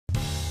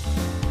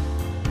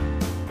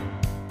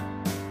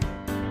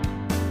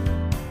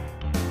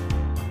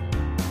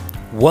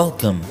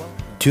Welcome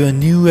to a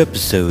new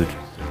episode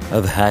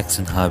of Hacks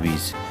and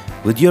Hobbies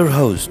with your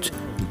host,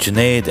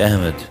 Junaid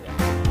Ahmed.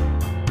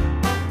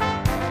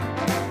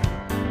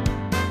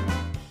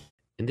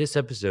 In this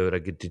episode, I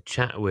get to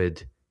chat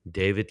with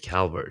David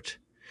Calvert.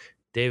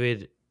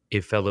 David,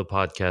 a fellow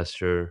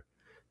podcaster,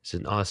 is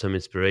an awesome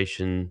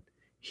inspiration.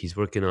 He's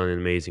working on an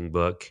amazing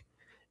book,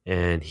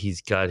 and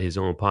he's got his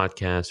own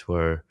podcast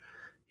where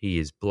he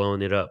is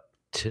blowing it up.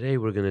 Today,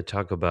 we're going to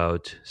talk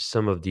about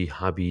some of the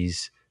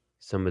hobbies,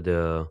 some of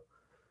the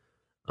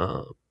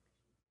uh,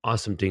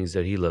 awesome things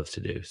that he loves to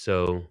do.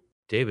 So,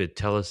 David,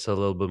 tell us a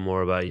little bit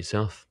more about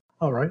yourself.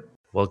 All right.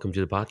 Welcome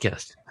to the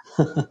podcast.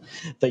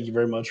 Thank you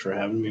very much for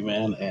having me,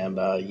 man. And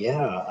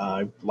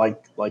I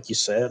like you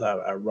said,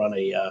 I run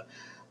a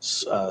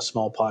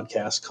small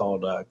podcast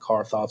called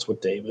Car Thoughts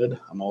with David.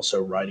 I'm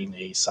also writing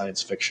a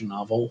science fiction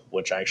novel,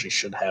 which I actually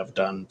should have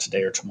done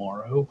today or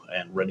tomorrow,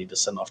 and ready to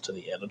send off to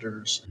the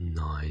editors.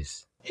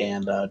 Nice.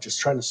 And just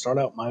trying to start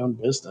out my own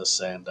business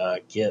and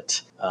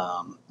get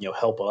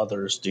help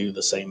others do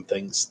the same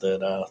things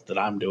that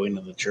I'm doing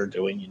and that you're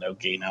doing.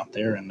 Getting out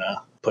there and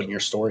putting your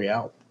story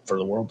out for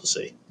the world to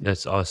see.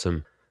 That's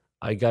awesome.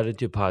 I got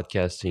into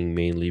podcasting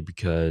mainly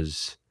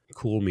because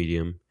cool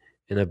medium,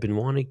 and I've been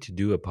wanting to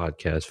do a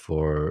podcast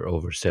for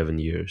over 7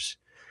 years.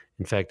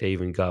 In fact, I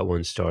even got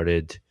one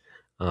started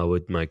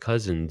with my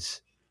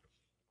cousins,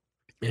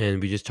 and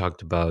we just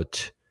talked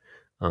about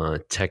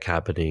tech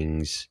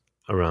happenings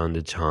around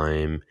the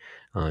time,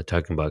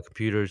 talking about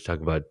computers,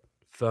 talking about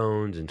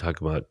phones, and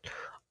talking about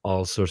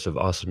all sorts of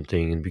awesome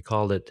things. And we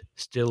called it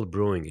Still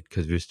Brewing It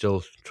because we're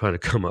still trying to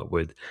come up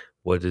with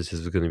what this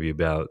is going to be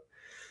about.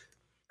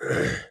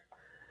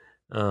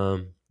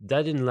 That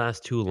didn't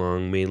last too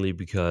long, mainly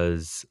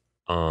because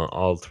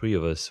all three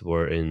of us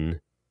were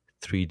in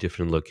three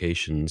different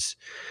locations,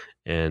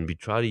 and we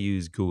try to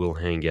use Google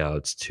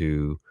Hangouts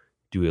to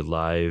do a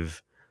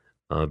live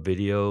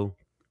video,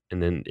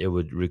 and then it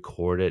would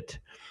record it,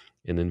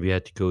 and then we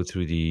had to go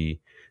through the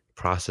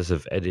process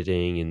of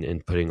editing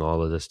and putting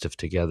all of this stuff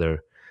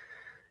together.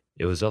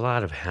 It was a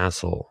lot of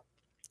hassle,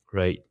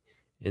 right?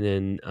 And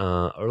then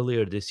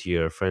earlier this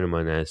year, a friend of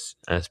mine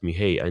asked me,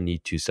 "Hey, I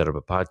need to set up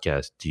a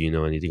podcast. Do you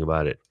know anything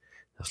about it?"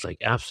 I was like,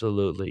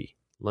 "Absolutely.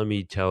 Let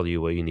me tell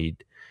you what you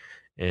need."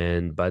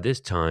 And by this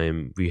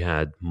time, we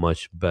had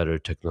much better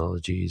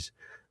technologies,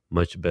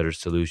 much better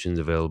solutions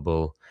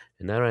available.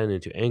 And I ran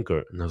into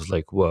Anchor, and I was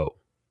like, "Whoa,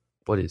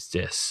 what is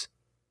this?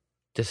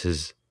 This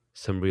is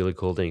some really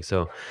cool thing."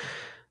 So,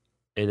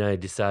 and I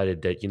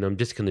decided that I'm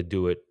just gonna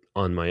do it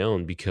on my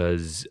own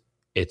because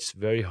it's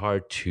very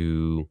hard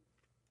to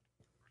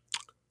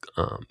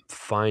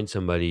find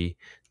somebody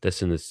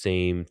that's in the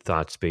same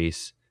thought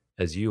space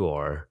as you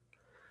are.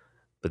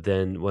 But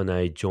then when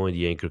I joined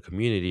the Anchor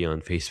community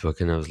on Facebook,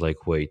 and I was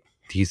like, wait,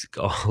 these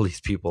all these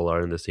people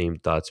are in the same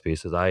thought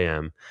space as I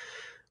am.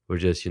 We're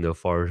just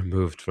far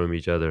removed from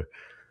each other.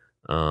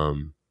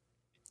 Um,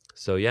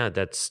 so yeah,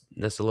 that's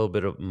a little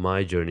bit of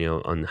my journey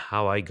on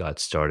how I got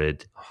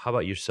started. How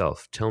about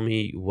yourself? Tell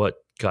me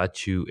what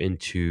got you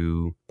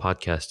into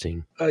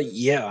podcasting.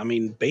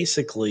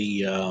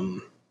 Basically,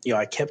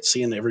 I kept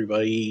seeing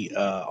everybody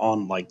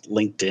on like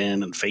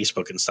LinkedIn and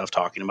Facebook and stuff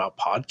talking about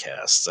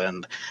podcasts,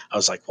 and I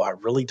was like, well, I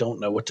really don't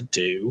know what to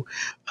do.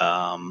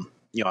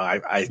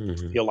 I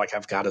Hmm. feel like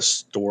I've got a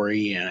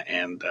story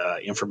and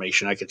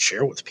information I could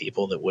share with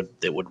people that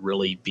would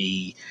really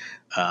be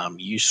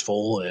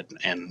useful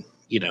and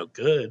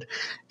good.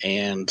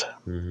 And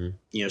Hmm.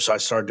 so I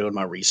started doing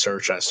my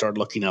research. I started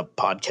looking up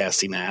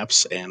podcasting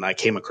apps, and I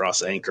came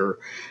across Anchor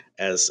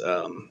as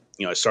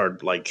I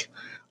started like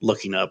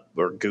looking up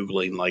or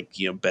googling like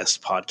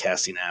best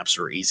podcasting apps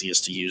or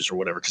easiest to use or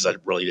whatever because I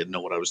really didn't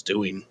know what I was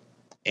doing.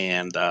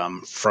 And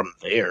from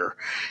there,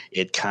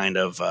 it kind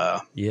of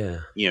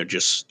Yeah.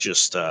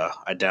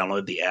 I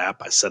downloaded the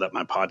app, I set up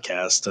my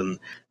podcast, and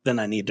then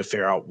I needed to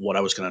figure out what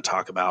I was going to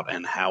talk about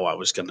and how I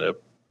was going to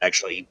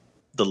actually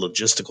the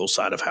logistical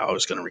side of how I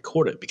was going to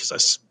record it because I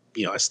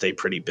stay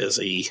pretty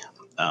busy,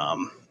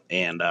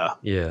 and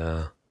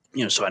Yeah.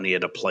 so I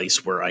needed a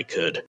place where I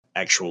could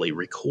actually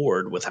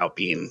record without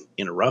being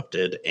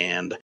interrupted.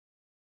 And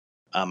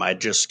I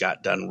just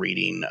got done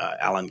reading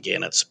Alan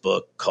Gannett's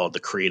book called The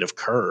Creative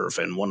Curve.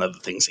 And one of the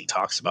things he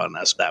talks about in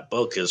that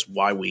book is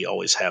why we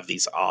always have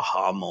these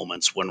aha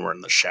moments when we're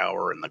in the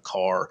shower, in the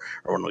car,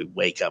 or when we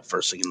wake up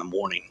first thing in the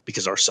morning,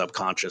 because our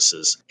subconscious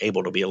is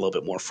able to be a little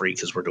bit more free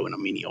because we're doing a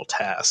menial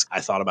task. I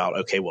thought about,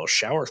 okay, well,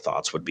 shower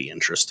thoughts would be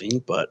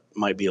interesting, but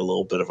might be a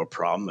little bit of a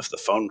problem if the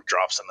phone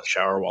drops in the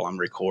shower while I'm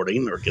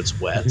recording or gets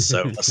wet.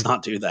 So let's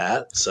not do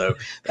that. So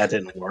that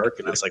didn't work.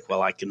 And I was like,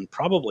 well, I can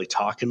probably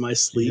talk in my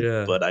sleep,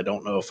 Yeah. but I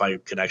don't know if I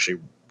could actually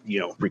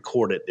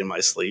record it in my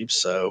sleep.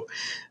 So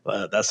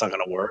that's not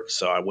going to work.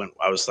 So I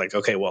was like,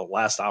 okay, well,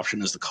 last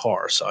option is the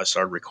car. So I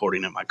started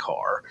recording in my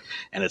car,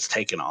 and it's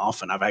taken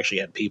off. And I've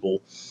actually had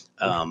people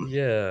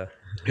Yeah.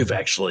 who've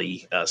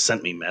actually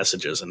sent me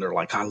messages, and they're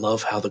like, "I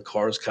love how the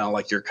car is kind of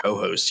like your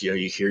co-host. You know,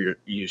 you hear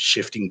you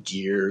shifting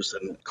gears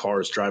and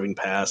cars driving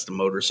past and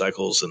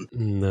motorcycles." And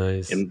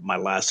Nice. in my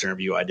last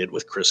interview I did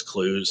with Chris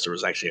Clues, there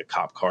was actually a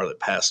cop car that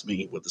passed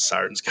me with the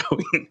sirens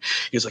going.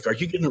 He was like, are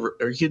you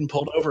getting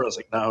pulled over?" I was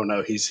like,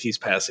 no, he's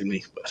passing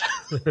me.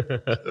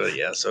 But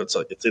yeah, so it's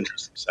like it's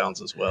interesting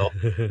sounds as well.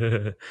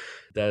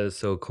 That is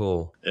so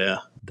cool. Yeah.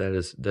 That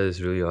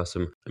is really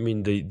awesome. I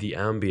mean, the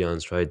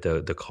ambience, right?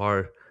 The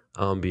car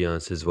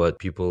ambience is what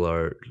people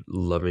are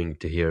loving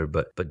to hear.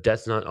 But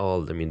that's not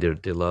all. I mean,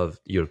 they love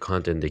your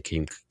content. They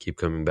keep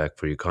coming back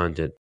for your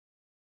content,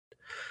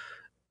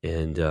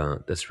 and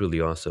that's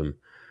really awesome.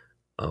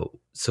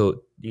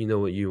 So you know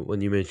what you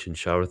when you mentioned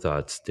shower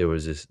thoughts,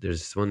 there's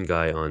this one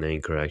guy on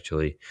Anchor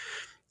actually,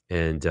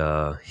 and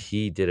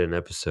he did an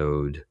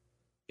episode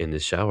in the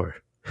shower.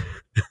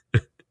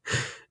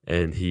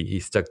 And he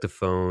stuck the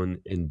phone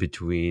in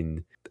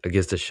between, I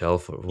guess, the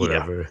shelf or Yeah.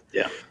 whatever,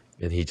 Yeah.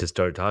 and he just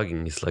started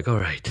talking. He's like, all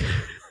right.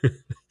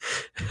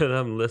 And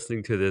I'm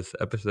listening to this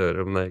episode.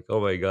 I'm like,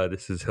 oh my God,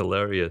 this is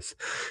hilarious.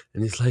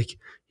 And he's like,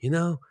 you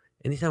know,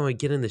 anytime I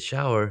get in the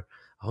shower,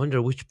 I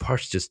wonder which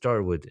parts to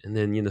start with. And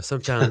then,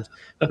 sometimes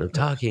when I'm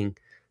talking,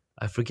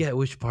 I forget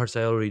which parts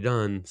I already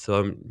done. So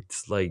I'm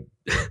just like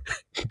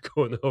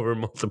going over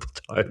multiple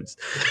times.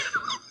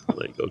 I'm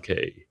like,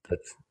 okay,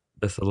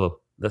 that's a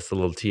little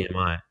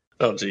TMI.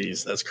 Oh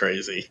geez, that's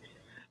crazy.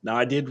 Now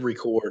I did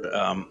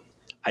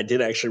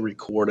actually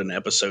record an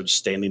episode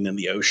standing in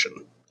the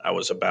ocean. I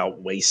was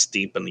about waist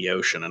deep in the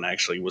ocean and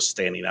actually was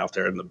standing out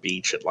there on the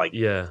beach at like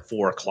Yeah.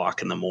 4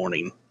 o'clock in the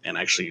morning, and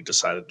actually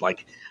decided,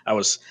 like, I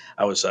was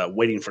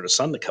waiting for the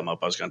sun to come up.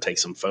 I was going to take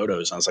some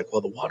photos. And I was like,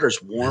 well, the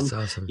water's warm. That's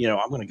awesome.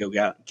 I'm going to go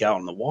get out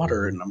in the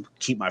water, and I'm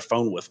keep my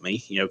phone with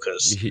me,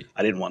 because Ye-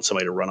 I didn't want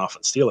somebody to run off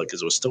and steal it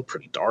because it was still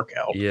pretty dark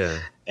out. Yeah.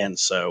 And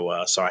so I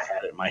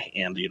had it in my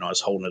hand. I was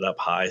holding it up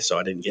high so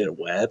I didn't get it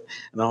wet.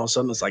 And all of a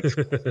sudden, it's like,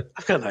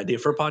 I've got an idea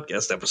for a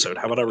podcast episode.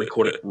 How about I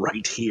record it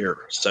right here?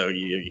 So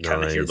you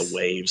kind of hear the Nice.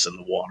 waves and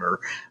the water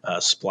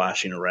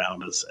splashing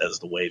around as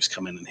the waves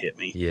come in and hit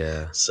me.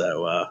 Yeah.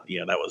 So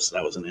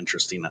that was an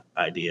interesting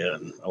idea,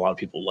 and a lot of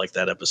people like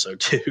that episode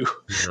too.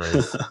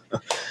 Nice.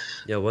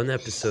 Yeah, one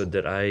episode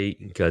that I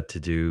got to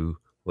do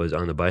was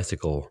on a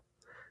bicycle,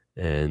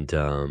 and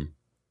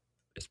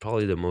it's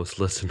probably the most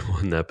listened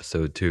one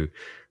episode too.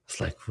 It's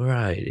like,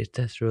 right,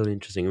 that's really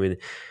interesting. I mean,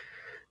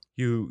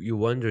 you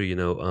wonder,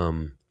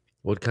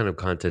 what kind of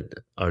content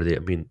are they? I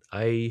mean,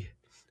 I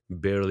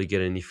barely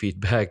get any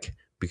feedback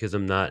because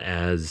I'm not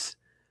as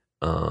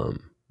what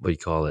do you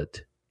call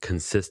it,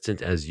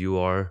 consistent as you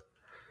are,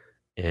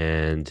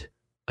 and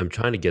I'm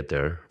trying to get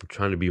there. I'm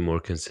trying to be more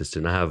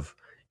consistent. I have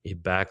a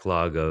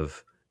backlog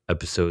of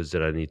episodes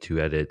that I need to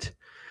edit,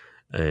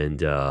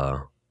 and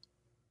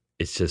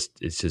it's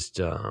just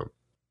a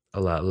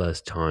lot less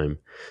time.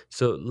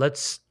 So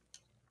let's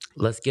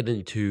get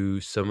into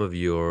some of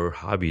your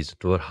hobbies.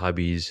 What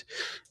hobbies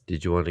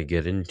did you want to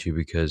get into?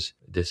 Because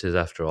this is,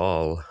 after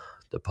all,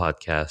 the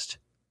podcast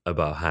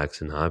about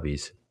hacks and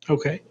hobbies.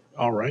 Okay.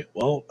 All right.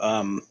 Well,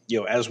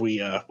 as we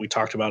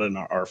talked about in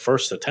our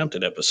first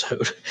attempted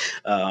episode,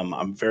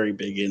 I'm very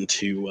big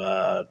into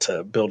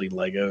to building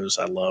Legos.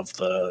 I love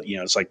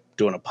it's like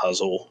doing a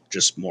puzzle,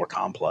 just more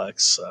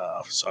complex.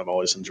 So I've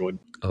always enjoyed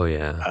Oh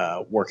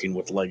yeah. working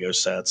with Lego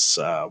sets.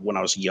 When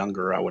I was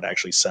younger, I would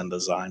actually send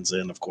designs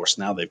in. Of course,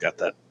 now they've got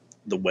the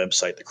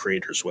website, the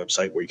creator's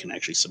website, where you can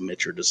actually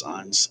submit your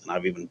designs, and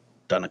I've even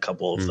done a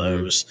couple of Mm-hmm.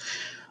 those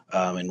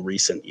in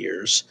recent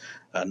years.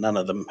 None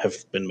of them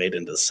have been made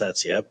into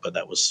sets yet, but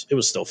it was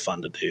still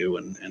fun to do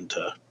and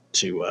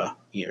to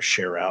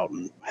share out,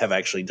 and have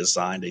actually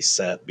designed a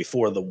set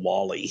before the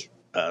Wall-E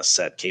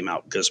set came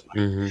out, because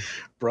my Mm-hmm.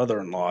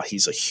 brother-in-law,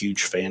 he's a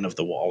huge fan of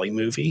the Wall-E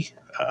movie.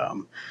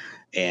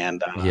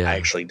 And I Yeah.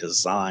 actually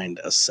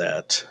designed a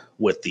set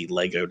with the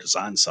Lego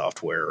design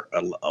software,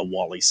 a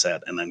Wall-E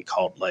set, and then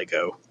called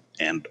Lego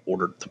and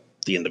ordered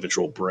the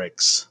individual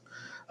bricks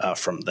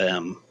from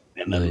them,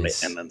 and then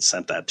Nice. and then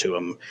sent that to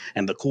them.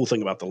 And the cool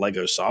thing about the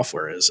Lego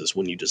software is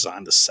when you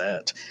design the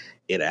set,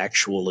 it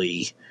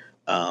actually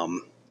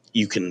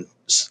you can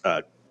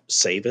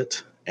save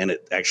it, and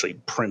it actually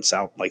prints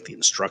out like the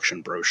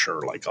instruction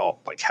brochure, like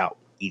all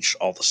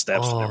the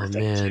steps and Oh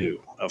everything man,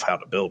 too of how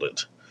to build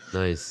it.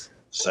 nice.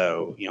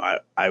 So,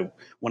 I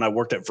when I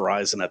worked at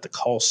Verizon at the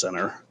call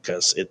center,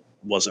 because it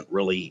wasn't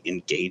really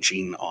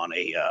engaging on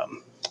a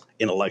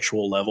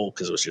intellectual level,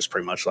 because it was just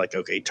pretty much like,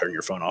 okay, turn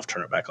your phone off,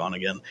 turn it back on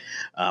again.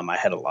 I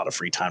had a lot of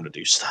free time to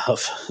do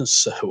stuff.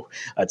 So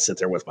I'd sit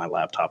there with my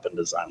laptop and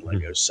design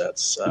Lego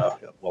sets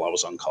while I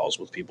was on calls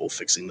with people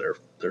fixing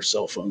their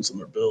cell phones and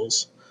their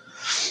bills.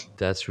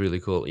 That's really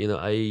cool.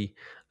 I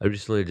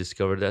recently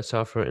discovered that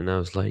software, and I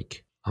was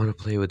like, I want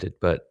to play with it,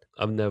 but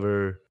I've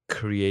never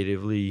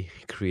creatively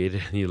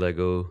created any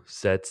Lego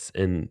sets,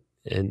 and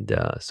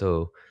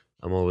so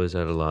I'm always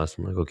at a loss.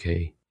 I'm like,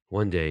 okay,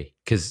 one day,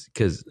 because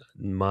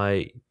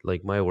my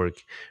work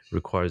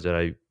requires that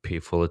I pay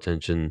full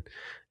attention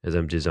as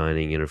I'm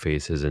designing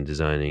interfaces and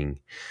designing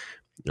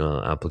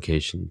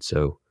applications.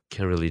 So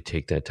can't really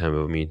take that time.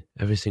 I mean,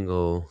 every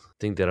single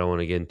thing that I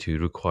want to get into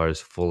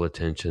requires full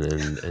attention,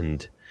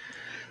 and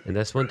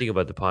that's one thing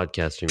about the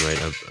podcasting,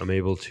 right? I'm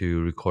able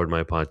to record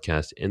my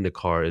podcast in the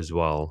car as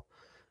well.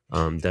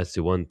 That's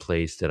the one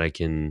place that I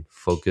can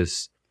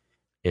focus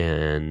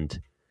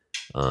and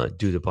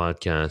do the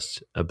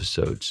podcast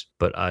episodes.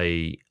 But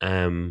I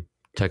am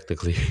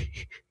technically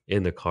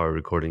in the car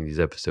recording these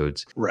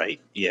episodes. Right.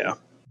 Yeah.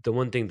 The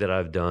one thing that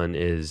I've done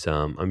is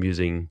I'm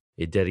using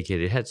a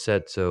dedicated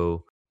headset,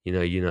 so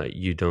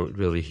you don't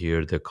really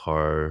hear the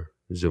car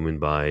zooming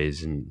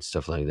bys and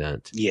stuff like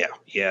that. Yeah.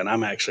 Yeah. And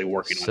I'm actually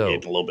working on So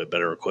getting a little bit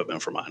better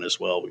equipment for mine as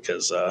well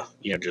because,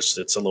 just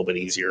it's a little bit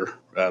easier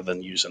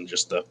than using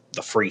just the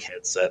free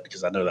headset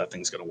because I know that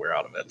thing's going to wear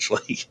out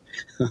eventually.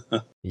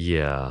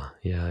 yeah,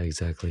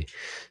 exactly.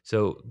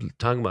 So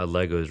talking about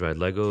Legos, right?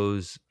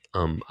 Legos.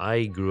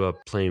 I grew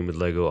up playing with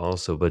Lego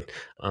also, but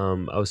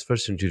I was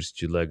first introduced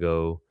to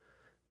Lego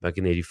back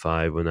in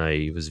 '85 when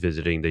I was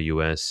visiting the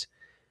U.S.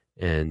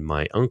 and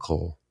my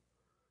uncle,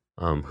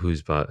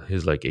 who's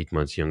like 8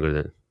 months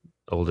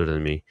older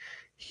than me,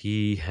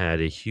 he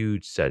had a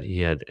huge set. He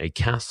had a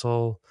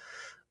castle,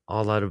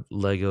 all out of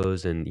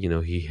Legos, and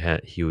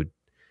he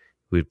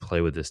would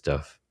play with this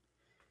stuff.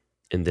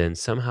 And then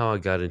somehow I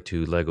got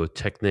into Lego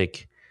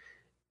Technic,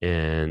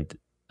 and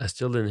I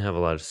still didn't have a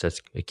lot of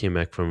sets. I came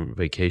back from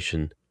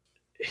vacation.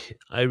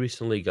 I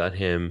recently got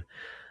him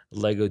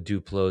Lego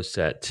Duplo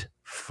set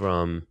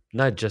from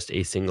not just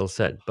a single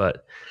set,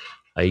 but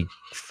I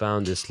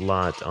found this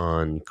lot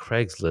on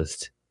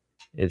Craigslist.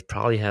 It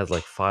probably has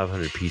like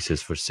 500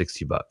 pieces for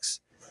 $60.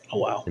 Oh,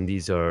 wow. And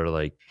these are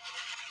like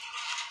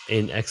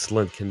in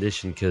excellent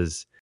condition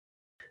because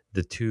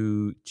the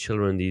two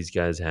children these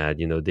guys had,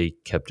 they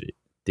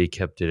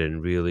kept it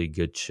in really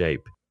good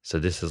shape. So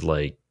this is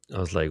like, I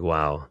was like,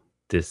 wow,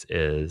 this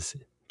is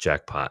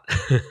jackpot.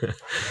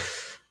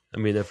 I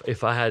mean,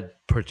 if I had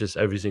purchased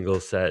every single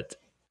set,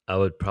 I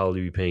would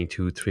probably be paying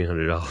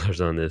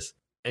 $200-$300 on this.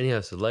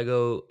 Anyhow, so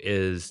Lego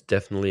is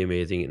definitely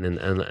amazing, and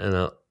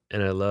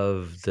I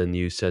love the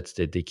new sets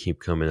that they keep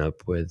coming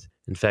up with.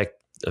 In fact,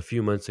 a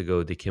few months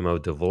ago they came out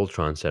with the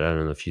Voltron set. I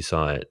don't know if you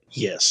saw it.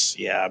 Yes.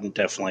 Yeah. I'm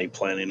definitely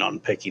planning on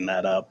picking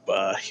that up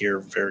here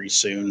very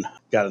soon.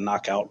 Got to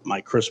knock out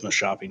my Christmas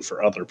shopping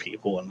for other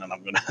people, and then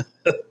I'm going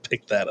to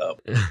pick that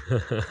up.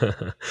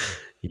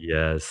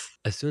 Yes.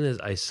 As soon as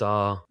I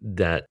saw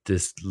that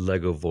this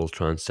Lego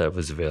Voltron set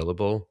was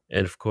available,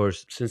 and of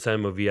course, since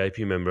I'm a VIP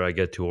member, I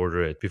get to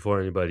order it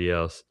before anybody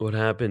else. What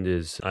happened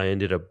is I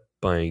ended up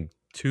buying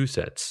two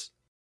sets.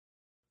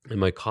 And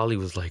my colleague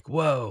was like,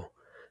 "Whoa,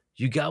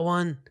 you got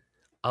one?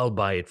 I'll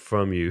buy it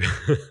from you."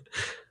 I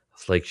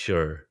was like,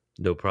 "Sure,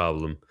 no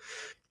problem."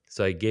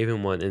 So I gave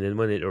him one, and then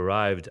when it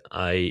arrived,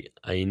 I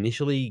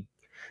initially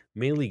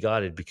mainly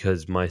got it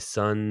because my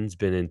son's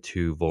been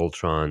into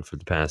Voltron for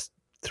the past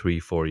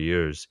 3-4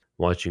 years,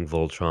 watching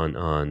Voltron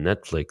on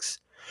Netflix,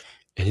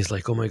 and he's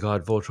like, "Oh my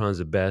God, Voltron's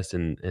the best!"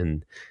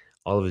 And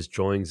all of his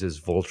drawings is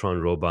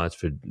Voltron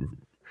robots with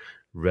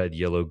red,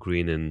 yellow,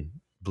 green, and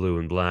blue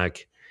and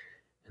black.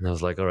 And I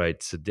was like, "All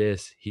right, so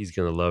this he's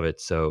gonna love it."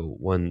 So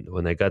when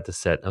I got the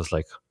set, I was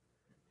like,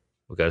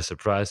 "We got a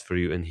surprise for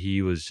you," and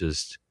he was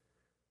just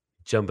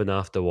jumping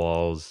off the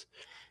walls,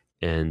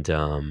 and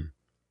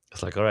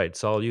it's like, "All right,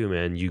 it's all you,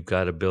 man. You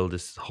got to build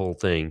this whole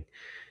thing."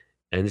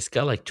 And it's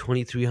got like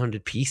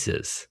 2,300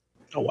 pieces.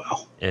 Oh,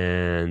 wow.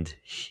 And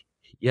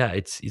yeah,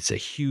 it's a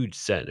huge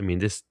set. I mean,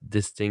 this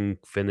thing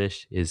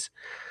finished is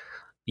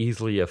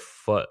easily a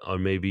foot or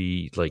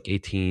maybe like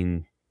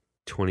 18,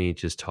 20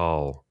 inches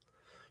tall.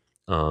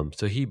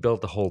 So he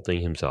built the whole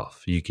thing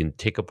himself. You can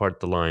take apart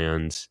the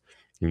lions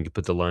and you can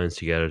put the lions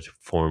together to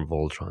form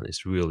Voltron.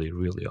 It's really,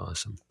 really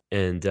awesome.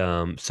 And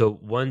so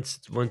once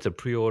the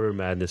pre-order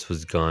madness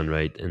was gone,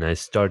 right, and I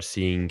start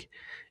seeing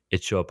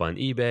it show up on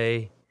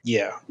eBay,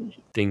 Yeah.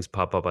 things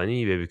pop up on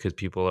eBay because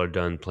people are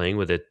done playing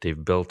with it.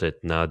 They've built it.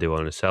 Now they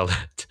want to sell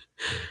it,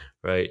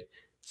 right?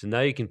 So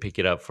now you can pick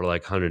it up for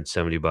like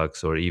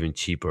 $170 or even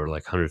cheaper,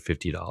 like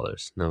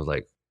 $150. And I was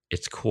like,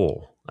 it's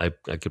cool. I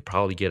could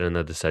probably get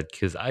another set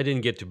because I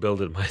didn't get to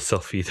build it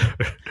myself either.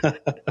 I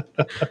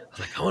was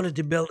like, I wanted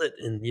to build it,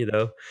 and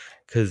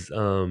because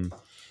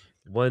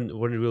one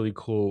really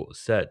cool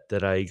set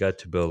that I got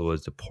to build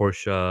was the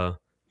Porsche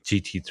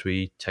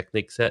GT3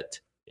 Technic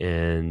set,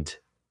 and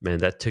man,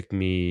 that took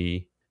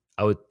me.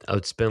 I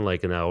would spend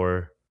like an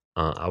hour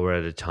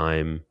at a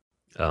time,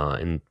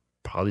 and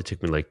probably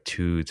took me like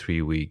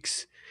 2-3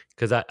 weeks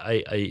because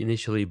I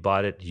initially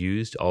bought it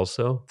used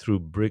also through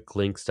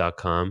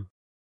bricklinks.com,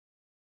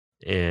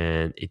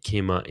 and it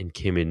came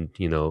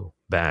in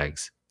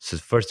bags. So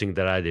the first thing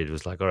that I did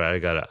was like, all right,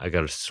 I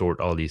gotta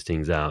sort all these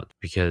things out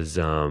because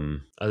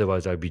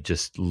otherwise I'd be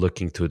just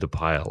looking through the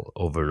pile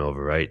over and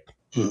over, right?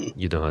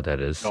 You know how that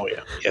is. Oh,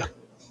 yeah. Yeah.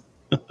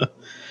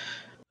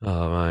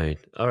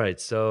 All right.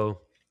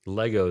 So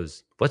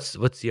Legos.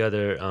 What's the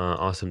other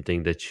awesome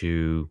thing that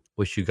you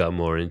wish you got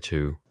more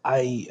into?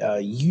 I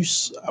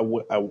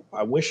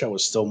wish I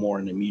was still more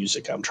into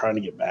music. I'm trying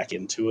to get back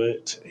into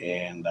it,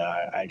 and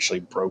I actually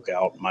broke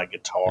out my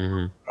guitar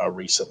Hmm.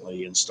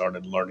 recently and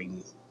started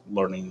learning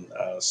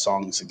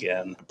songs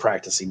again,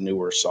 practicing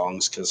newer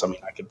songs because I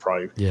mean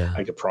Yeah.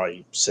 I could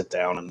probably sit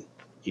down and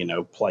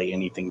play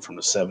anything from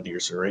the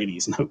 70s or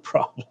 80s no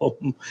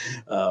problem.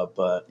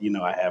 But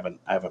I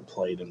haven't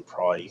played in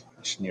probably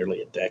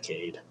nearly a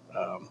decade.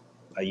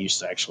 I used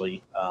to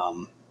actually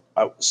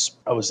I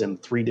was in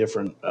three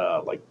different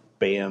like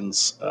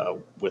bands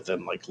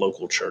within like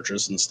local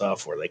churches and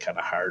stuff where they kind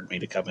of hired me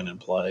to come in and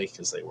play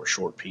because they were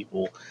short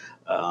people.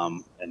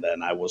 And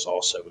then I was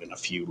also in a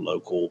few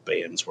local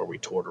bands where we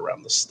toured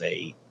around the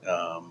state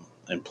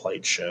and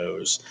played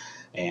shows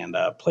and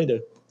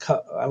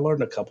I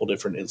learned a couple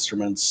different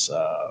instruments: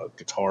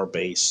 guitar,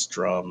 bass,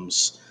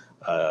 drums,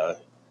 uh,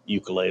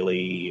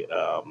 ukulele,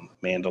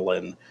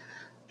 mandolin,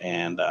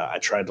 and I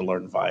tried to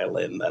learn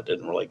violin. That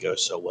didn't really go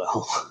so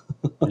well.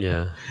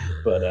 Yeah.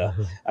 But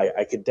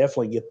I could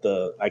definitely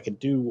I could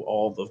do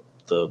all the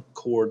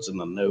chords and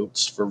the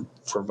notes for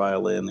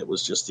violin. It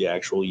was just the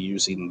actual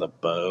using the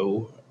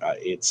bow.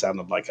 It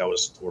sounded like I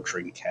was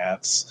torturing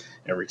cats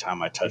every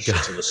time I touched it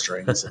to the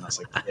strings, and I was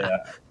like, yeah,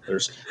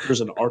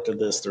 there's an art to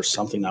this. There's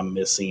something I'm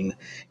missing.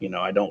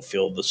 I don't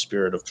feel the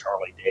spirit of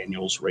Charlie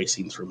Daniels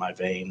racing through my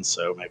veins,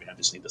 so maybe I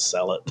just need to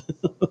sell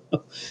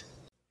it.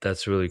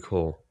 That's really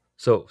cool.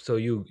 So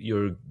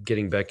you're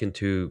getting back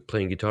into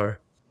playing guitar?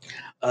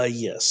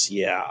 Yes,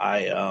 yeah.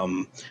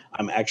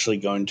 I'm actually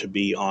going to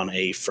be on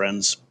a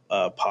friend's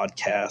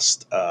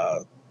podcast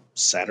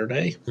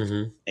Saturday,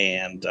 Hmm.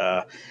 and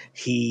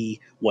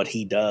what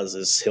he does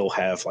is he'll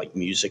have like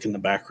music in the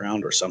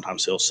background, or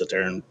sometimes he'll sit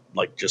there and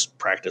like just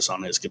practice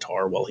on his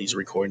guitar while he's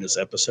recording his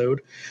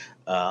episode.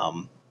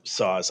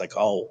 So I was like,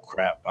 oh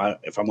crap!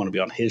 If I'm going to be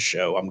on his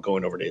show, I'm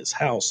going over to his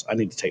house. I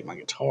need to take my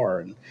guitar,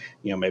 and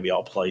maybe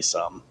I'll play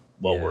some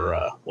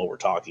Yeah. while we're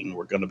talking.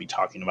 We're going to be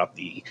talking about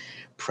the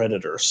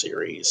Predator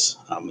series.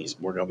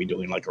 We're going to be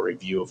doing like a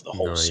review of the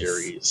whole Nice.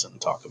 series and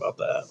talk about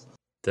that.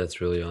 That's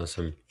really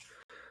awesome.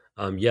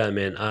 Yeah,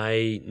 man,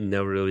 I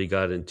never really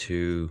got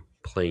into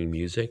playing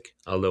music,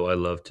 although I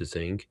love to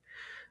sing.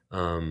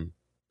 Um,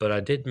 but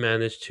I did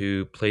manage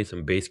to play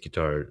some bass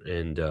guitar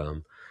and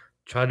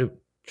try to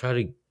try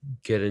to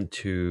get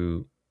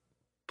into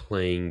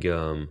playing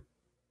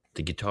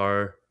the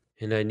guitar.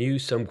 And I knew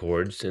some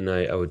chords, and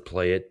I would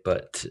play it,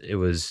 but it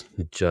was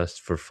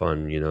just for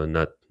fun,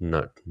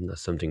 not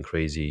something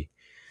crazy.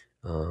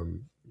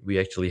 We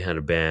actually had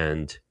a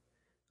band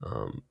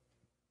um,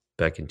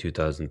 back in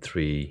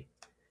 2003,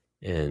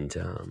 and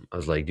I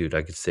was like, dude,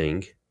 I could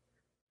sing,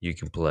 you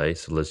can play,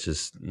 so let's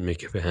just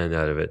make a band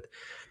out of it.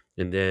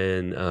 And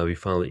then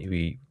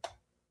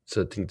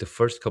so I think the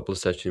first couple of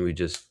sessions we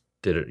just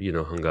did it,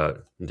 hung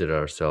out and did it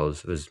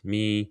ourselves. It was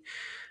me,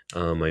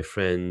 my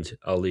friend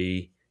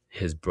Ali,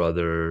 his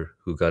brother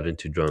who got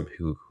into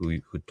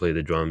who'd play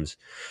the drums,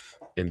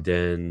 and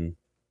then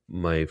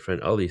my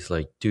friend Ali's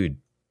like, dude,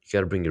 you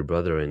got to bring your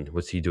brother in.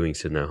 What's he doing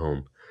sitting at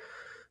home?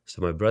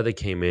 So my brother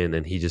came in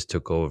and he just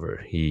took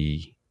over.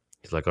 He's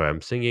like, all right,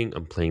 I'm singing,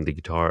 I'm playing the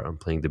guitar, I'm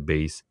playing the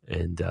bass,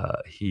 and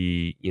I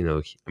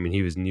mean,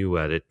 he was new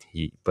at it.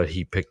 But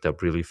he picked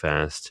up really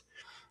fast,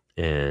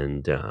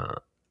 and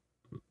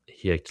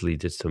he actually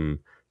did some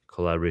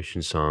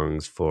collaboration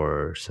songs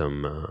for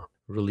some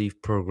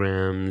relief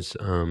programs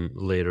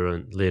later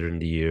in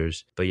the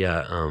years. But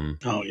yeah,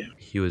 Oh yeah.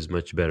 he was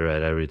much better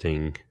at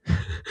everything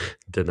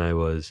than I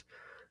was,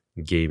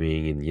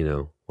 gaming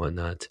and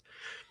whatnot.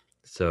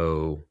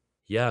 So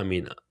yeah, I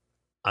mean,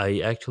 I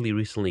actually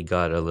recently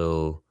got a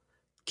little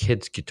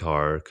kid's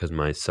guitar because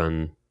my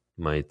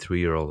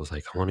 3-year-old was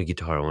like, I want a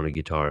guitar, I want a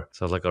guitar.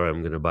 So I was like, all right,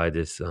 I'm gonna buy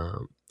this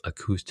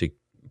acoustic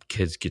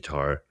kid's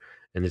guitar.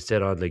 And it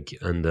said on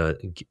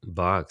the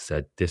box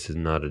that this is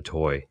not a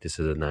toy, this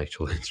is an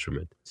actual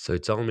instrument. So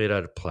it's all made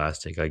out of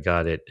plastic. I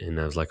got it, and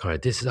I was like, all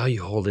right, this is how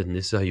you hold it, and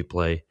this is how you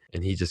play.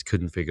 And he just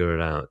couldn't figure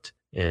it out.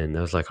 And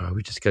I was like, all right,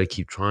 we just got to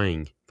keep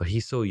trying. But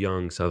he's so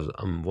young, so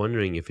I'm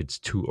wondering if it's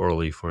too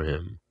early for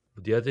him.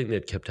 The other thing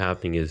that kept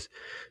happening is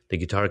the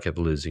guitar kept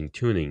losing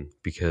tuning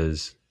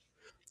because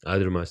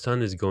either my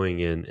son is going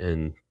in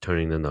and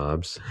turning the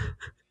knobs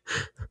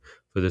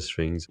for the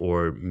strings,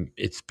 or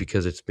it's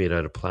because it's made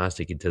out of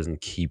plastic, it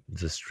doesn't keep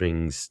the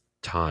strings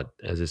taut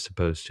as it's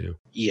supposed to.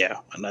 Yeah,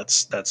 and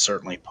that's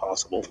certainly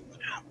possible.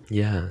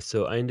 Yeah,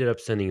 so I ended up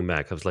sending him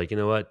back. I was like, you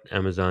know what,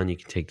 Amazon, you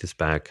can take this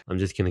back. I'm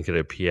just gonna get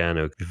a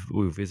piano.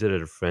 We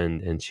visited a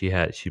friend, and she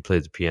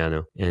plays the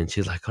piano, and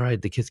she's like, all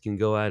right, the kids can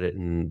go at it,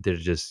 and they're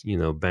just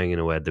banging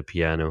away at the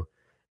piano.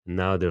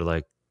 Now they're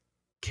like,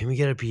 can we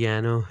get a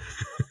piano?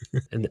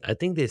 And I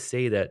think they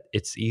say that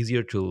it's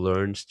easier to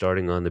learn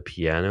starting on the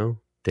piano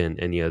than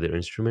any other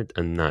instrument.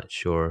 I'm not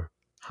sure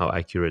how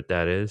accurate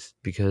that is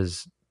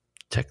because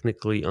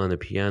technically on the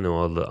piano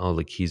all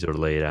the keys are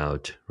laid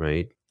out,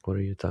 right? What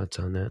are your thoughts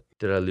on that?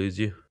 Did I lose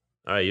you?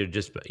 All right, you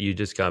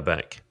just got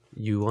back.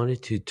 You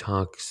wanted to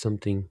talk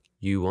something.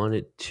 you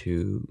wanted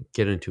to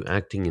get into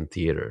acting in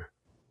theater.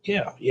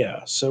 Yeah,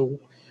 yeah. So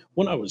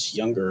when I was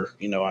younger,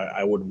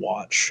 I would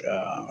watch,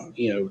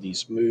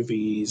 these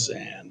movies,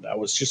 and I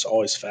was just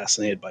always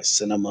fascinated by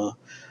cinema.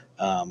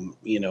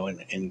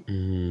 And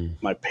Mm,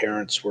 my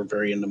parents were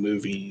very into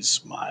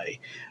movies. My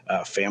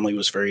family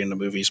was very into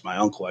movies. My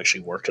uncle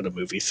actually worked at a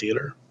movie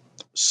theater.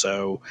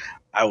 So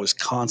I was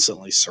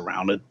constantly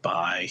surrounded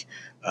by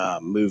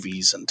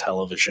movies and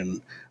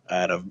television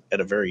at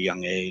a very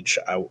young age.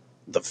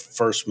 The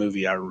first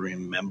movie I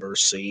remember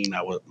seeing,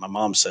 my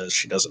mom says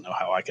she doesn't know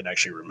how I could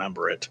actually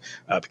remember it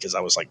because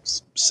I was like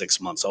 6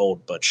 months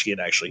old, but she had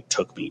actually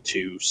took me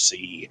to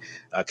see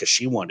because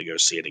she wanted to go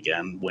see it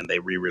again when they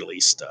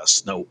re-released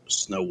Snow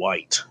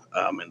White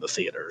in the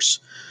theaters.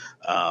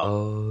 Um,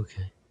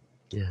 okay.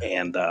 Yeah.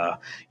 and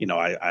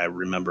I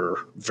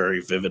remember very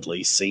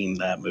vividly seeing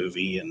that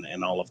movie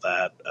and all of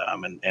that,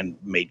 and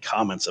made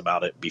comments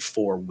about it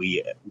before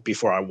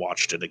I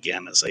watched it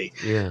again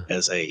Yeah.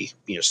 as a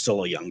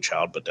still a young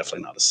child, but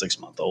definitely not a 6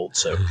 month old.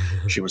 So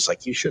she was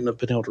like, "You shouldn't have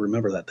been able to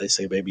remember that. They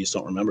say babies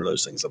don't remember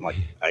those things." I'm like,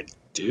 "I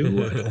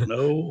do. I don't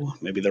know.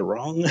 Maybe they're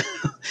wrong."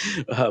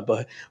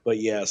 But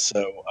yeah.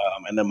 So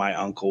and then my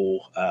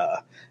uncle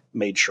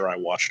made sure I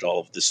watched all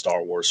of the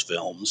Star Wars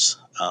films.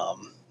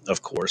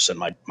 Of course, and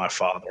my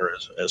father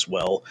as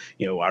well.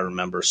 I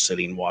remember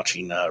sitting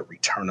watching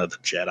Return of the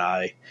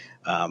Jedi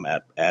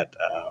at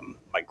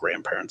my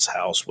grandparents'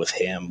 house with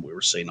him. We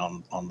were sitting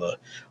on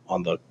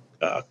the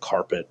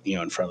carpet,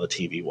 in front of the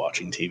TV,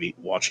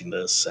 watching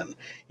this, and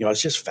I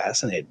was just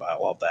fascinated by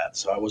all of that.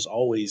 So I was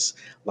always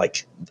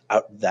like,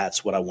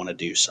 that's what I want to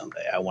do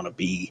someday. I want to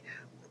be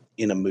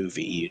in a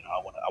movie.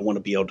 I want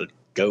to be able to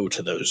go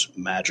to those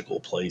magical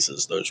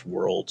places, those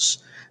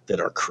worlds that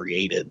are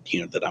created,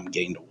 that I'm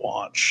getting to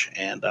watch,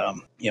 and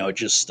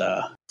just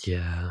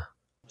Yeah.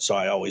 so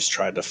I always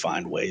tried to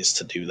find ways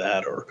to do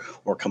that,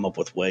 or come up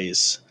with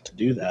ways to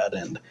do that,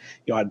 and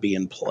I'd be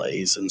in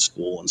plays in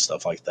school and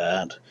stuff like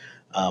that.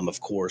 Of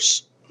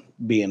course,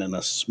 being in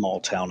a small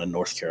town in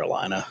North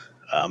Carolina,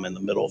 in the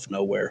middle of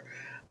nowhere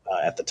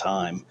at the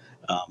time.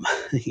 Um,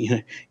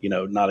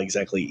 not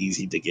exactly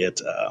easy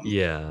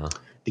Yeah.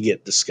 to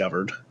get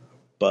discovered,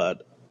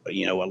 but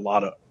a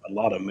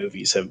lot of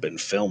movies have been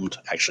filmed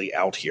actually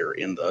out here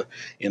in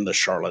the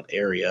Charlotte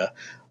area,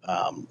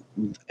 um,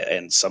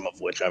 and some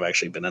of which I've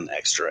actually been an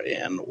extra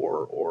in,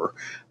 or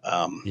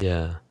um,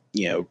 Yeah.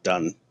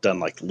 done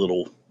like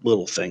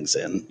little things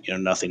in,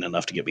 nothing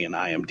enough to get me an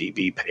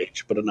IMDb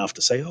page, but enough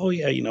to say, oh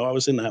yeah, I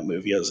was in that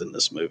movie, I was in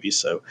this movie.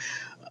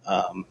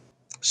 Um,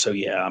 so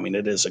yeah, I mean,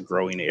 it is a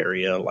growing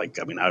area. Like,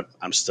 I mean,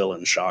 I'm still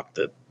in shock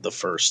that the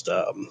first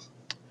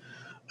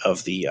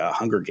of the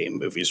Hunger Game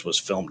movies was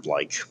filmed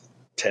like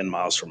 10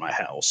 miles from my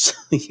house.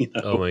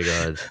 Oh my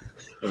God.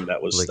 I mean,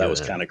 that was Look at that was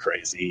that. kind of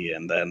crazy.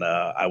 And then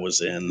I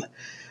was in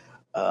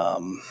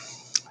um,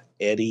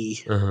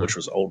 Eddie, Uh-huh. which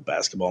was an old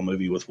basketball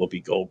movie with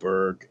Whoopi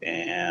Goldberg,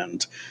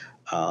 and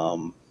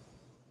um,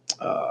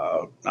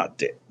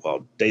 not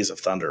well, Days of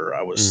Thunder.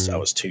 I was I Mm,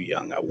 was too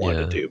young. I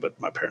wanted to yeah. do, but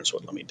my parents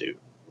wouldn't let me do.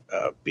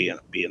 Be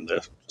in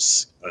the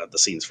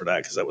scenes for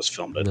that because that was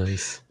filmed at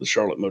Nice. the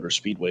Charlotte Motor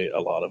Speedway, a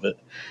lot of it.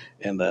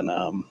 And then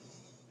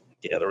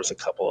yeah, there was a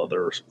couple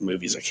other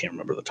movies I can't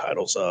remember the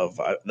titles of.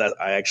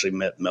 I actually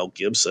met Mel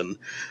Gibson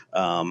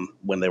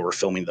when they were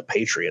filming The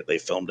Patriot. They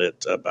filmed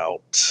it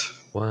about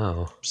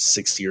Wow.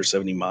 60 or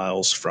 70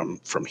 miles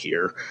from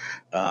here,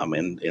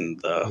 in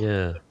the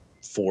Yeah.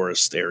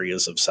 forest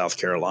areas of South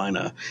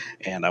Carolina.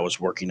 And I was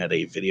working at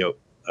a video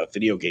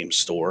game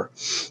store,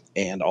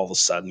 and all of a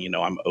sudden,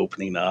 I'm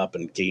opening up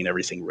and getting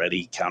everything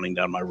ready, counting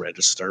down my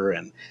register,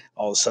 and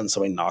all of a sudden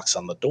somebody knocks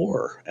on the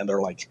door, and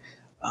they're like,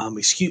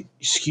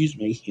 excuse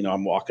me,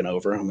 I'm walking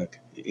over.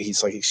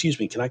 He's like, excuse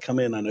me, can I come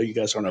in? I know you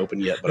guys aren't open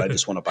yet, but I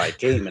just want to buy a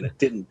game. And it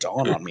didn't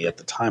dawn on me at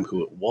the time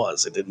who it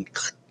was. It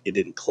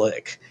didn't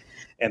click.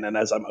 And then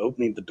as I'm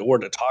opening the door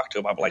to talk to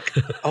him, I'm like,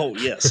 oh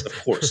yes, of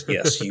course,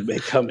 yes, you may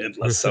come in.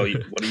 Let's sell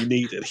you. What do you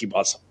need? And he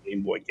bought some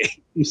Game Boy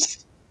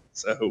games.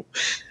 so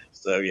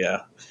so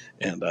yeah,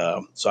 and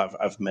so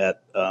I've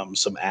met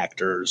some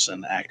actors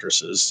and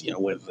actresses,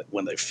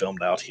 when they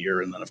filmed out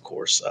here, and then of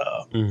course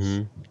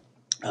Mm-hmm.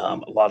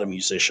 a lot of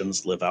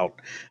musicians live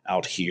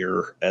out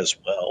here as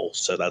well,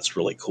 so that's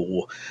really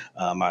cool.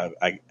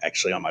 I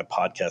actually on my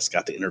podcast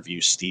got to interview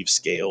Steve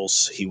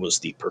Scales. He was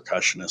the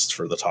percussionist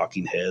for the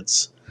Talking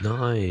Heads,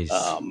 Nice.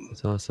 um,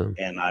 That's awesome.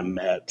 and I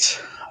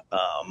met.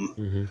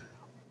 Mm-hmm.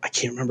 I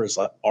can't remember his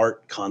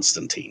Art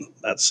Constantine.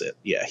 That's it.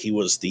 Yeah, he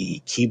was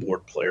the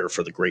keyboard player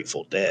for the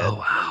Grateful Oh Dead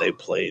when they wow.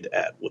 played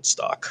at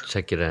Woodstock.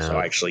 Check it So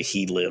out. actually,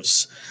 he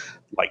lives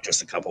like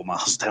just a couple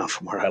miles down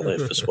from where I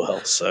live as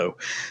well. So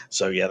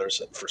yeah,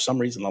 there's for some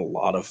reason a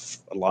lot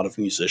of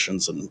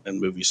musicians and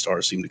movie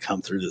stars seem to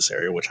come through this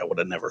area, which I would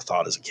have never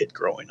thought as a kid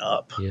growing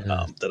up,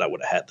 Yeah. that I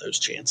would have had those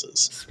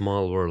chances.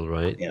 Small world,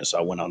 right? So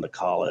I went on to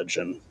college,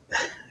 and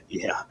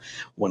yeah,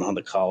 went on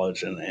to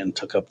college and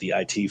took up the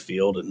IT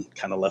field, and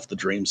kind of left the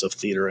dreams of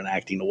theater and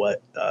acting away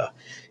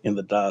in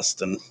the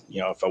dust. And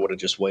if I would have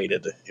just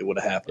waited, it would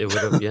have It happened.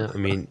 would have, yeah. I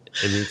mean,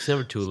 it's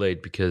never too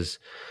late because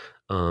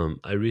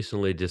I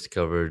recently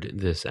discovered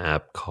this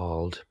app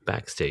called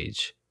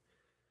Backstage.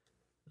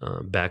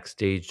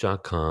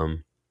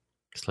 Backstage.com.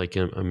 It's like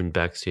I'm in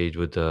Backstage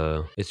with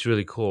it's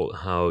really cool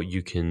how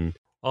you can,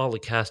 all the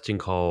casting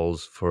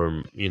calls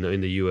from,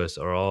 in the US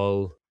are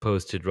all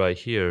posted right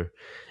here,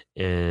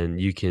 and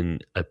you can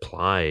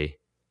apply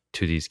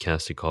to these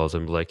casting calls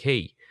and be like,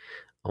 hey,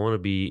 I want to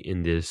be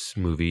in this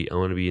movie. I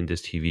want to be in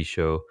this TV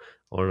show.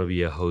 I want to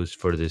be a host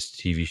for this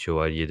TV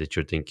show idea that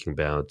you're thinking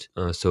about.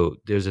 So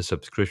there's a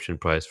subscription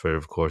price for it.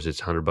 Of course,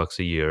 it's $100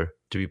 a year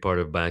to be part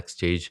of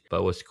Backstage.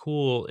 But what's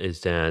cool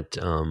is that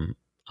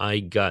I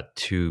got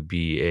to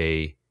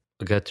be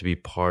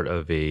part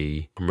of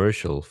a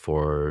commercial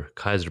for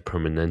Kaiser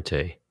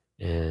Permanente,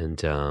 and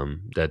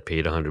that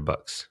paid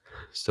 $100.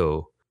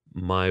 So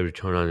my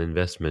return on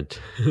investment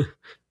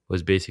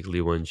was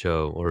basically one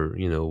show, or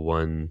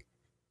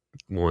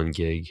one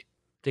gig.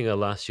 I think I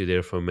lost you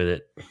there for a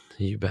minute.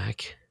 Are you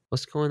back?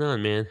 What's going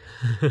on, man?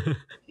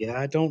 Yeah,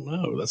 I don't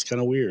know. That's kind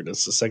of weird.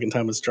 It's the second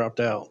time it's dropped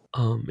out.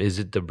 Is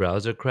it the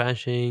browser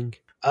crashing?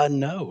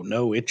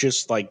 No. It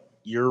just like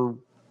you're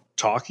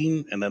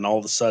talking, and then all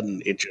of a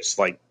sudden, it just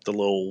like the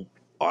little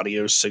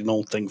audio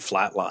signal thing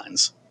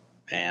flatlines,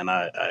 and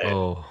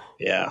Oh,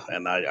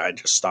 I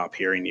just stop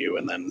hearing you,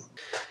 and then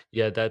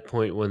yeah. At that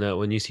point,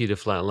 when you see the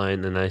flat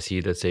line and I see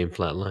the same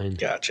flat line.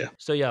 gotcha.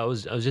 So yeah, I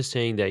was just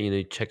saying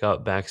that check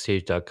out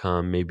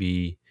Backstage.com.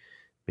 Maybe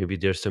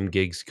there's some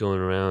gigs going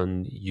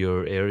around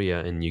your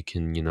area, and you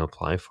can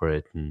apply for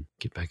it and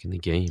get back in the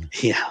game.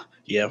 Yeah.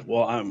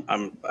 Well,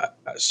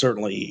 I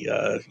certainly,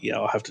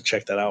 I'll have to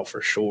check that out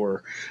for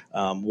sure.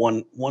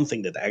 One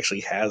thing that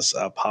actually has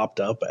popped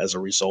up as a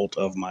result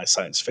of my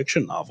science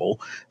fiction novel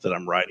that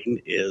I'm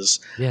writing is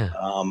Yeah.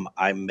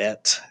 I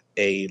met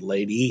a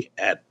lady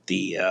at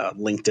the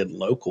LinkedIn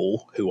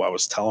local who I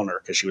was telling her,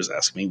 because she was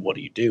asking me, "What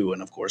do you do?"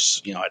 And of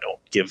course, I don't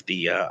give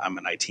the I'm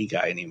an IT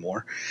guy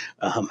anymore.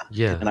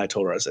 Yeah. And I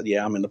told her, I said,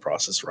 "Yeah, I'm in the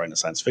process of writing a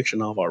science fiction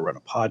novel. I run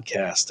a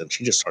podcast." And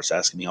she just starts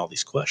asking me all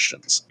these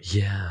questions.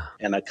 Yeah.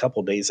 And a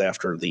couple days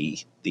after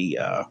the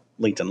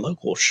LinkedIn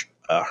local,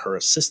 her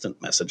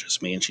assistant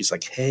messages me, and she's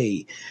like,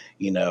 "Hey,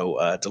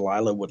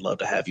 Delilah would love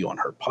to have you on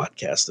her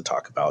podcast to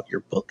talk about your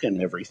book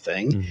and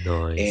everything."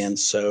 Nice. And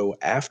so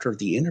after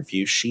the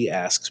interview, she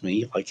asks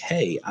me like,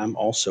 "Hey, I'm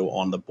also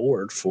on the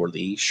board for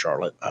the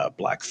Charlotte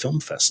Black Film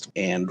Festival,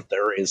 and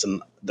there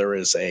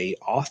is a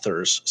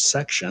authors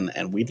section,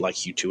 and we'd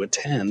like you to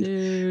attend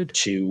Dude.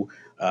 to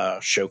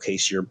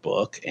showcase your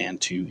book and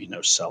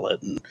to sell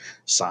it and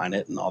sign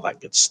it and all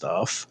that good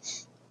stuff."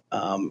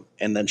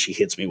 And then she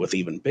hits me with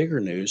even bigger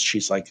news.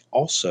 She's like,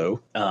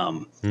 "Also,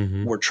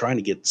 Mm-hmm. we're trying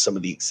to get some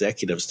of the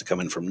executives to come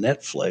in from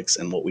Netflix,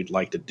 and what we'd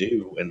like to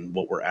do, and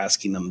what we're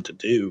asking them to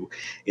do,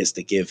 is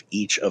to give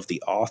each of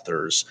the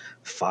authors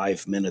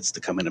 5 minutes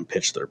to come in and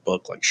pitch their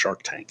book, like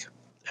Shark Tank,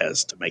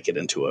 as to make it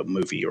into a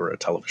movie or a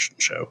television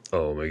show."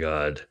 Oh my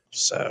God.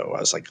 So I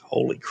was like,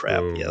 "Holy crap!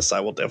 Boom. Yes, I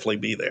will definitely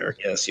be there.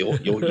 Yes, you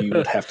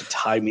would have to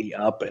tie me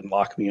up and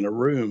lock me in a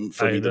room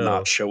for I me to know.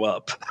 not show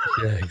up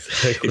Yeah,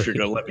 exactly. if you're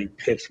going to let me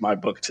pitch my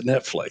book to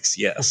Netflix.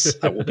 Yes,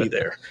 I will be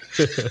there."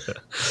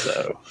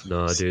 So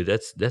No, dude,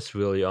 that's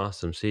really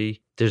awesome. See,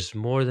 there's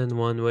more than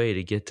one way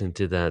to get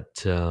into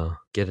that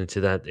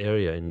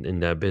area in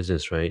that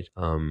business, right?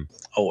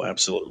 oh,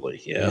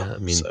 absolutely, yeah. I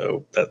mean,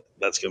 So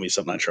that's going to be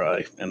something I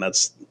try, and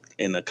that's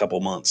in a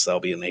couple months. That'll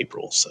be in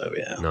April. So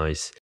yeah.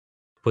 nice.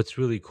 What's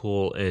really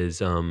cool is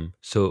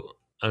so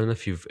I don't know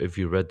if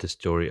you read the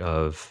story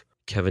of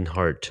Kevin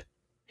Hart.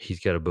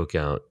 He's got a book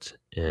out,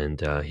 and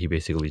he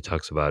basically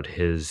talks about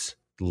his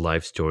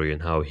life story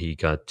and how he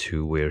got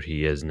to where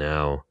he is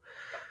now.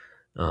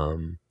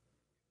 And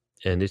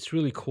it's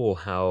really cool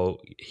how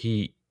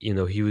he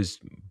was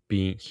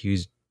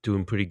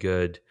doing pretty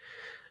good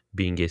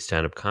being a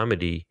stand-up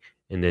comedy,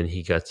 and then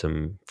he got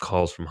some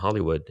calls from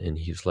Hollywood, and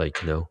he's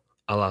like,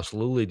 I'll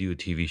absolutely do a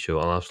TV show,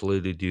 I'll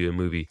absolutely do a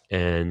movie.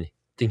 And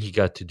I think he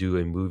got to do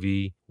a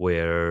movie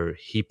where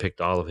he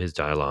picked all of his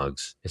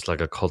dialogues. It's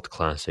like a cult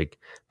classic.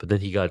 But then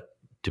he got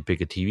to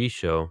pick a TV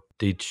show.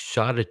 They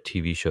shot a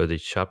TV show. They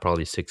shot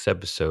probably 6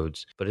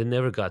 episodes, but it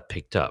never got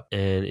picked up.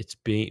 And it's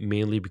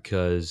mainly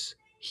because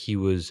he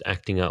was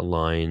acting out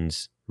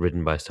lines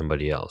written by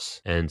somebody else.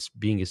 And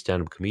being a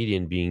stand-up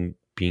comedian, being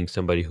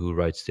somebody who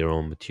writes their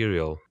own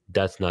material,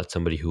 that's not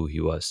somebody who he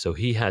was. So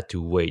he had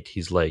to wait.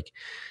 He's like,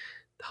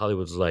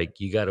 Hollywood's like,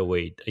 you got to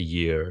wait a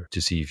year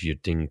to see if your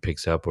thing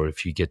picks up or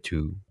if you get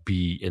to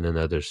be in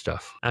another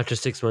stuff. After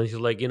 6 months, he's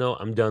like,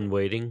 I'm done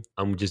waiting.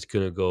 I'm just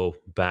going to go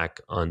back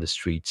on the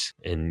streets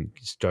and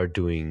start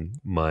doing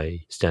my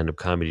stand-up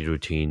comedy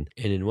routine.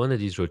 And in one of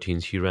these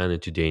routines, he ran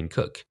into Dane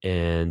Cook.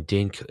 And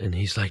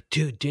he's like,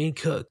 dude, Dane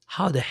Cook,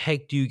 how the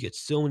heck do you get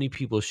so many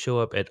people show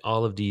up at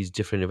all of these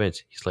different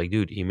events? He's like,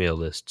 dude, email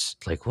lists.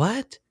 It's like,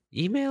 what?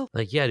 Email?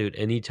 Like, yeah, dude,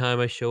 anytime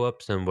I show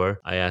up somewhere,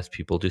 I ask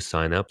people to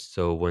sign up.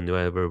 So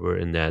whenever we're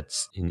in that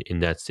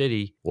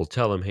city, we'll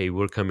tell them, hey,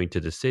 we're coming to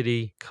the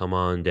city, come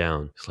on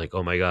down. It's like,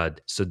 oh my God.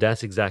 So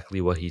that's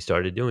exactly what he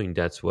started doing.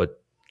 That's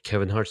what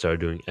Kevin Hart started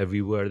doing.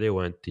 Everywhere they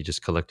went, they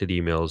just collected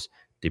emails,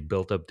 they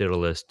built up their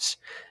lists,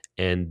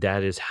 And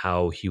that is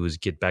how he was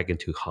get back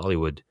into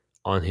Hollywood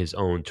on his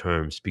own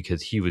terms,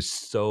 because he was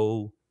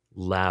so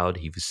loud,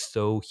 he was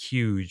so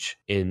huge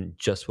in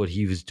just what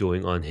he was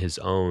doing on his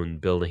own,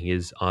 building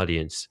his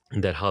audience,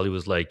 that Hollywood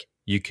was like,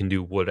 you can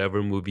do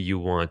whatever movie you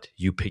want,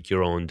 you pick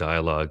your own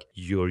dialogue,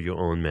 you're your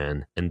own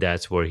man. And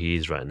that's where he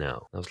is right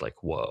now. I was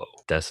like, whoa,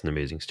 that's an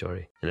amazing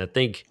story. And I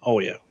think Oh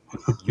yeah.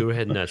 you're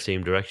heading that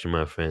same direction,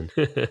 my friend.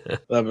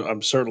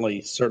 I'm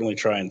certainly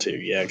trying to,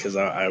 yeah, because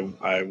I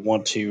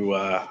want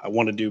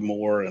to do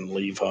more and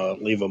leave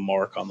a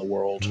mark on the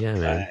world, Yeah,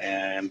 man.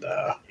 and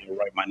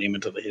write my name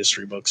into the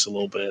history books a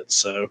little bit.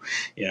 So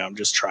I'm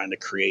just trying to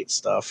create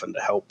stuff and to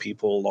help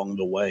people along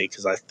the way,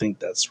 because I think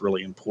that's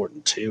really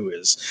important too.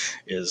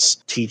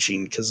 Is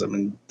teaching, because I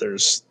mean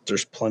there's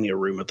plenty of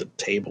room at the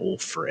table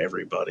for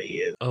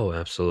everybody. Oh,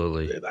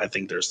 absolutely. I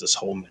think there's this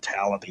whole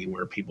mentality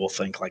where people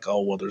think like,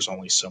 oh, well, there's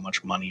only so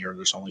much money, or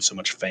there's only so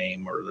much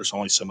fame, or there's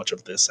only so much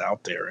of this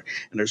out there.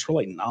 And there's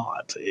really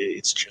not.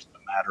 It's just a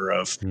matter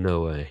of,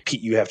 No way.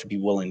 you have to be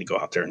willing to go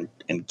out there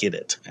and get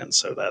it. And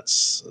so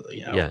that's,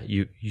 Yeah,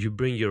 you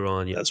bring your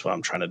own. that's what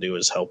I'm trying to do,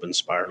 is help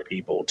inspire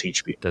people,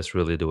 teach people. That's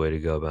really the way to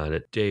go about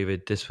it.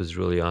 David, this was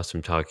really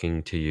awesome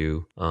talking to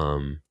you.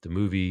 The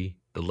movie,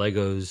 the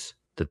Legos,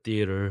 the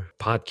theater,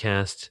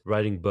 podcast,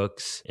 writing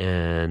books,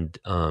 and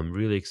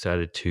really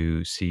excited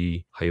to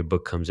see how your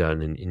book comes out.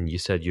 And you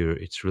said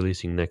it's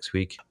releasing next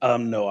week.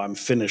 No, I'm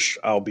finished.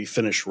 I'll be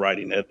finished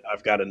writing it.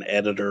 I've got an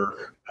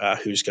editor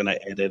who's going to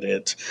edit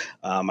it.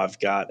 I've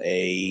got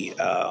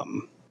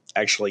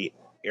actually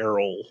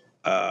Errol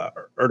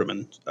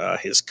Erdeman,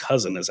 his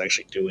cousin, is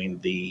actually doing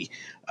the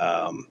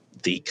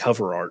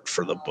cover art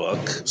for the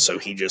book. So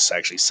he just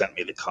actually sent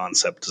me the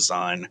concept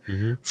design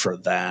for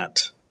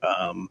that.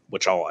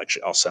 Which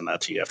I'll send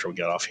that to you after we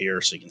get off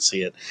here so you can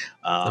see it.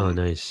 Oh,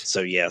 nice.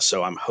 So yeah,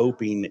 so I'm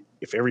hoping,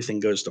 if everything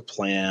goes to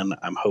plan,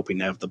 I'm hoping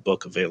to have the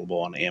book available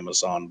on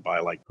Amazon by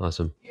like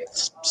Awesome.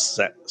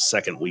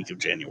 second week of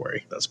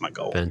January. That's my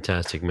goal.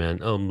 Fantastic, man.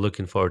 I'm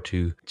looking forward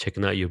to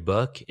checking out your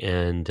book,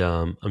 and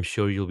I'm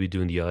sure you'll be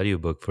doing the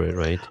audiobook for it,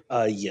 right?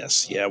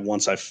 Yes, yeah.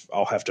 Once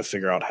I'll have to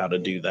figure out how to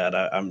do that.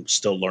 I'm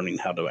still learning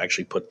how to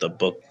actually put the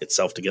book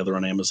itself together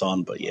on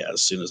Amazon. But yeah,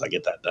 as soon as I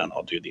get that done,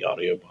 I'll do the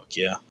audiobook.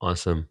 Yeah.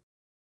 Awesome.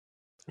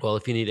 Well,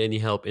 if you need any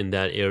help in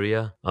that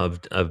area,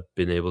 I've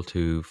been able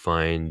to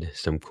find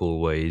some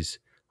cool ways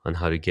on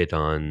how to get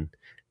on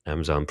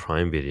Amazon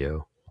Prime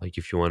Video. Like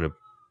if you want to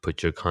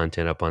put your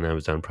content up on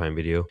Amazon Prime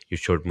Video, your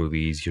short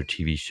movies, your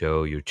TV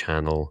show, your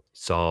channel,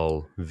 it's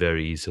all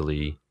very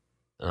easily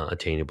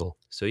attainable.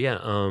 So yeah,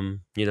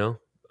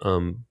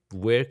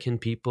 where can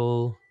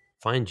people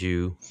find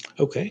you?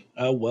 Okay.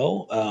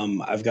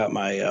 I've got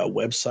my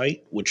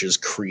website, which is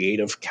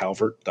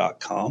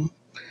creativecalvert.com.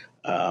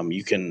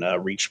 You can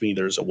reach me.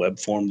 There's a web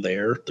form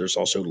there. There's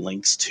also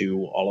links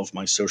to all of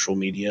my social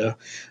media.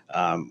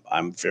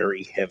 I'm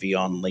very heavy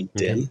on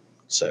LinkedIn,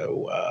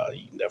 so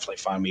you can definitely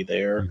find me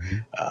there,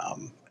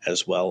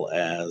 as well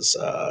as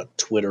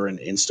Twitter and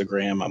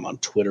Instagram. I'm on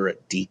Twitter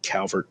at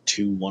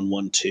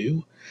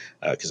dcalvert2112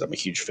 because I'm a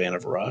huge fan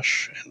of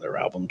Rush and their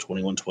album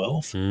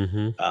 2112.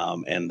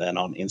 And then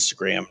on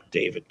Instagram,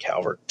 David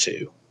Calvert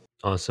 2.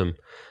 Awesome.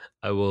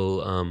 I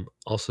will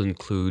also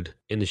include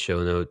in the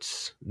show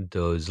notes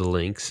those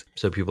links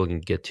so people can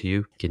get to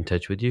you, get in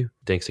touch with you.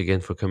 Thanks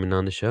again for coming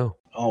on the show.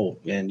 Oh,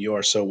 and you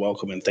are so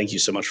welcome, and thank you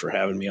so much for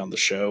having me on the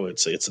show.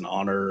 It's an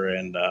honor,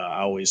 and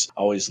I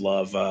always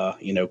love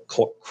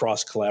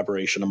cross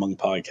collaboration among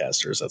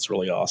podcasters. That's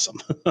really awesome.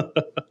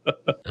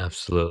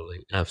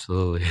 Absolutely.